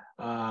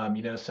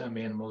 Some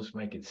animals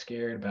might get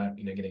scared about,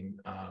 getting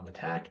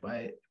attacked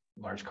by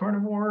large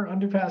carnivore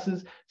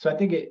underpasses. So I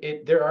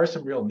think there are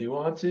some real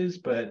nuances,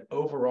 but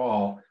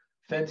overall,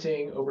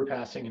 fencing,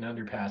 overpassing, and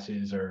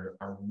underpasses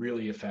are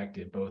really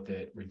effective, both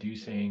at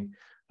reducing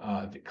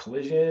the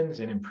collisions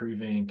and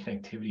improving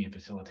connectivity and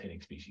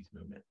facilitating species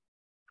movement.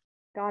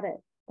 Got it.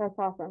 That's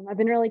awesome. I've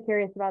been really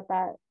curious about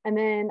that. And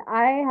then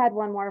I had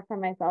one more for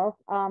myself.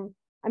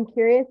 I'm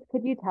curious,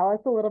 could you tell us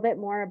a little bit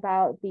more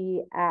about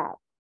the app?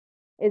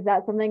 Is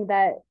that something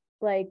that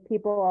like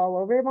people all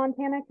over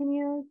Montana can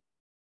use?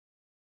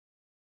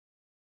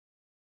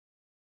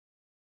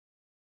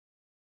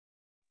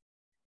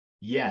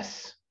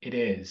 Yes, it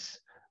is.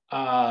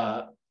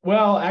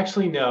 Well,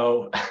 actually,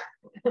 no.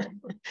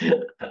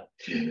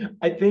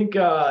 I think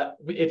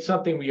it's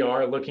something we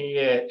are looking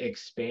at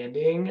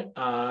expanding,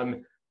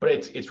 but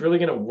it's really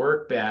going to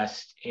work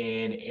best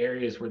in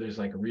areas where there's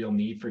like a real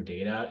need for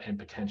data and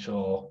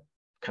potential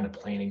kind of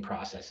planning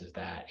processes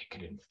that it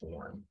could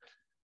inform.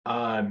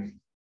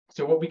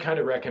 So what we kind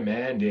of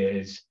recommend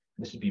is,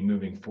 this would be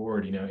moving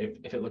forward,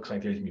 if it looks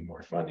like there's going to be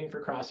more funding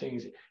for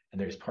crossings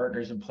and there's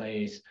partners in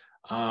place,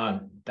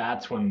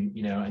 that's when,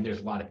 and there's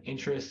a lot of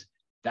interest,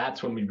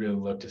 that's when we really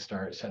look to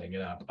start setting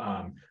it up.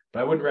 But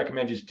I wouldn't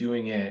recommend just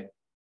doing it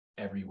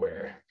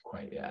everywhere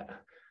quite yet.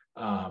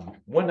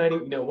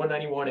 190,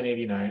 191 and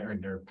 89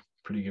 are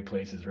pretty good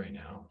places right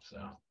now. So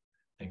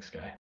thanks,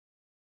 Sky.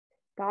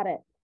 Got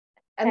it.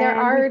 And there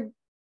are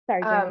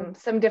sorry,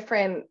 some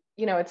different,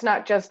 it's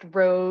not just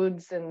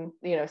roads and,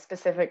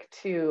 specific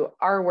to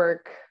our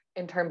work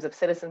in terms of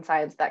citizen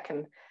science that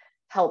can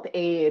help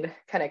aid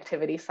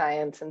connectivity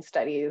science and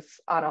studies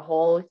on a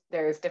whole.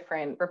 There's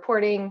different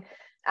reporting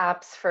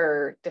apps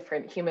for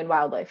different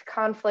human-wildlife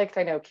conflict.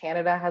 I know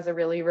Canada has a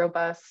really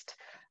robust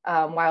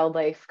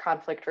wildlife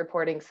conflict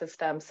reporting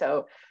system.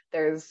 So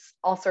there's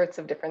all sorts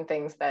of different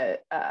things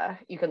that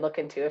you can look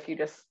into if you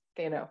just,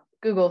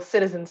 Google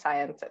citizen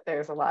science.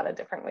 There's a lot of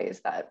different ways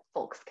that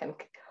folks can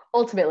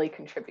ultimately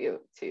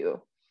contribute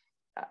to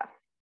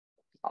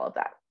all of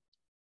that.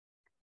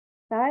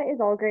 That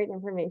is all great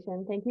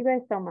information. Thank you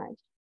guys so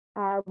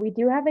much. We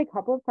do have a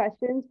couple of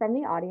questions from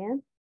the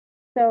audience.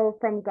 So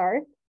from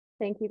Garth,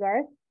 thank you,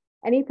 Garth.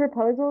 Any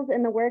proposals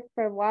in the works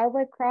for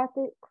wildlife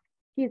crossings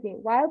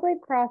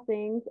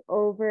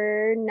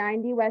over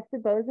 90 west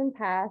of Bozeman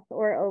Pass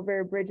or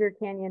over Bridger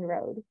Canyon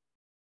Road?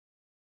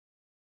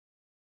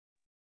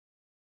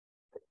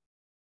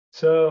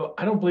 So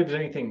I don't believe there's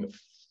anything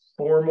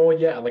formal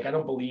yet. Like I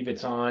don't believe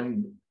it's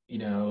on,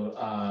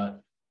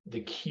 the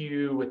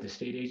queue with the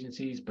state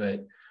agencies,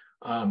 but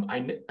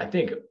I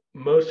think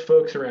most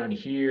folks around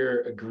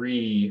here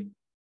agree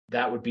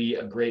that would be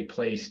a great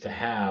place to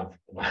have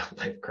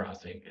wildlife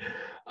crossing.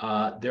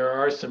 There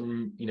are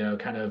some,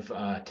 kind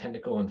of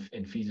technical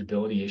and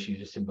feasibility issues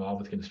just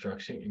involved with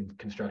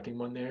constructing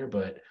one there,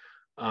 but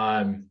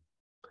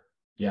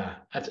yeah,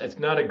 that's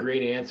not a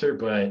great answer,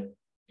 but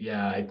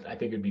yeah, I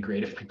think it'd be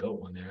great if we built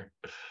one there.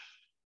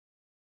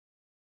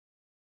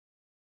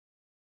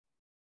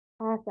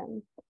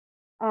 Awesome.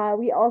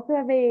 We also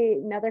have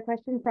another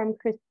question from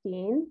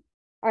Christine.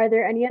 Are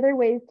there any other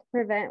ways to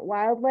prevent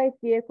wildlife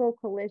vehicle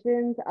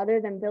collisions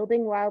other than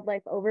building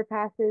wildlife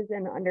overpasses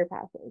and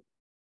underpasses?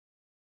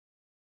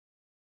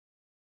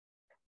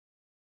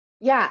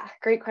 Yeah,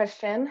 great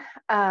question.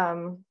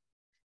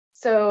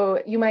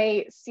 So you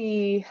might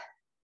see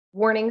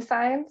warning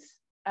signs,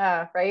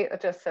 right?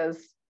 It just says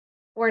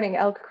warning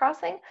elk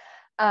crossing.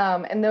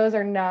 And those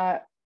are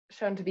not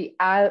shown to be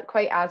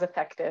quite as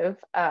effective.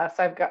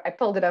 So I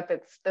pulled it up.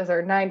 Those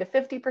are 9 to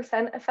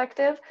 50%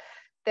 effective.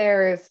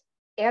 There's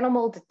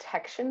animal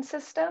detection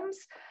systems.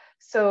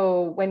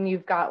 So when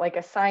you've got like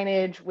a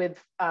signage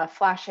with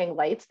flashing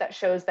lights that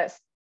shows that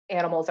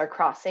animals are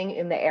crossing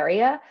in the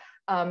area,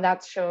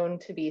 that's shown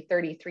to be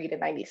 33 to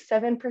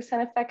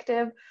 97%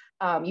 effective.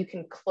 You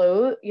can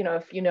close,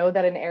 if you know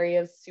that an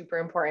area is super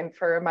important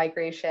for a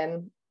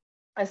migration,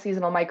 a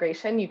seasonal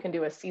migration, you can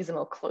do a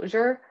seasonal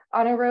closure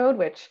on a road,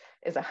 which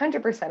is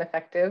 100%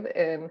 effective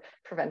in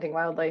preventing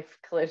wildlife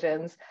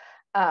collisions.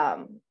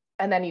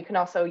 And then you can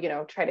also,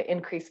 try to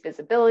increase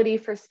visibility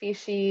for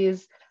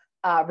species,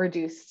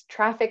 reduce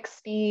traffic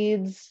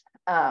speeds,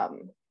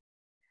 or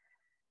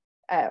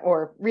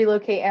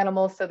relocate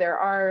animals. So there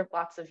are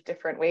lots of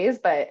different ways,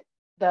 but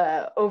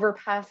the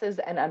overpasses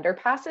and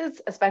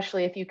underpasses,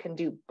 especially if you can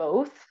do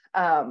both,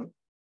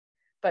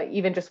 but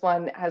even just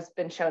one has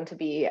been shown to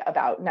be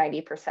about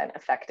 90%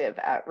 effective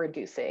at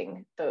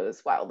reducing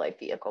those wildlife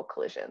vehicle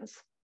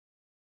collisions.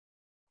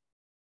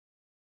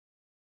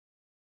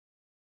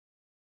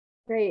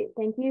 Great,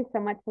 thank you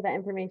so much for that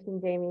information,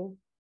 Jamie.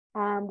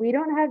 We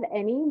don't have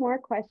any more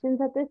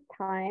questions at this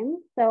time,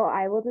 so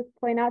I will just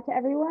point out to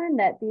everyone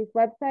that these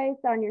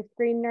websites on your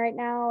screen right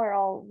now are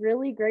all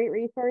really great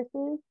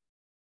resources.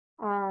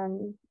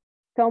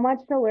 So much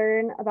to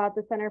learn about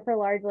the Center for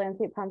Large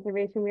Landscape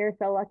Conservation. We are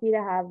so lucky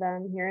to have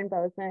them here in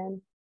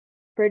Bozeman.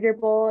 Bridger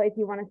Bowl, if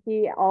you want to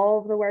see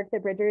all of the work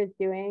that Bridger is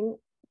doing,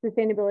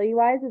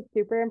 sustainability-wise, it's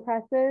super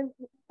impressive.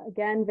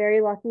 Again, very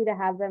lucky to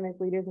have them as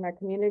leaders in our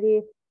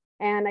community.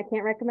 And I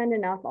can't recommend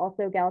enough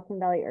also Gallatin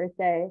Valley Earth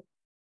Day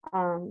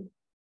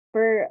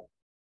for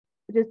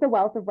just a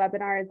wealth of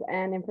webinars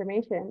and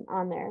information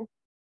on there.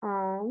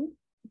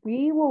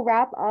 We will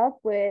wrap up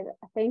with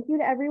a thank you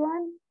to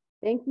everyone.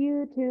 Thank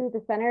you to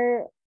the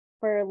Center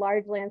for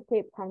Large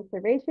Landscape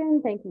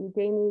Conservation. Thank you,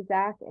 Jamie,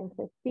 Zach, and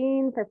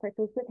Christine for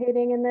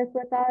participating in this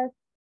with us.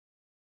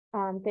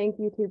 Thank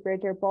you to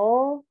Bridger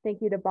Bowl.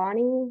 Thank you to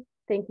Bonnie.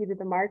 Thank you to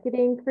the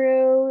marketing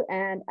crew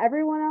and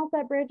everyone else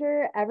at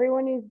Bridger,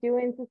 everyone who's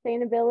doing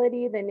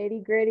sustainability, the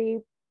nitty gritty,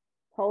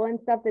 pulling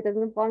stuff that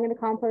doesn't belong in the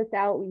compost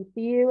out. We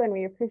see you and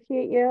we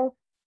appreciate you.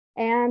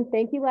 And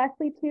thank you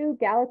lastly to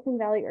Gallatin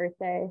Valley Earth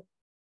Day.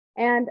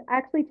 And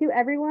actually to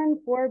everyone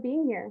for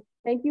being here.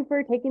 Thank you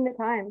for taking the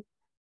time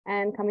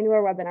and coming to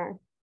our webinar.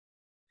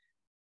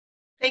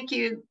 Thank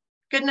you.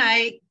 Good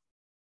night.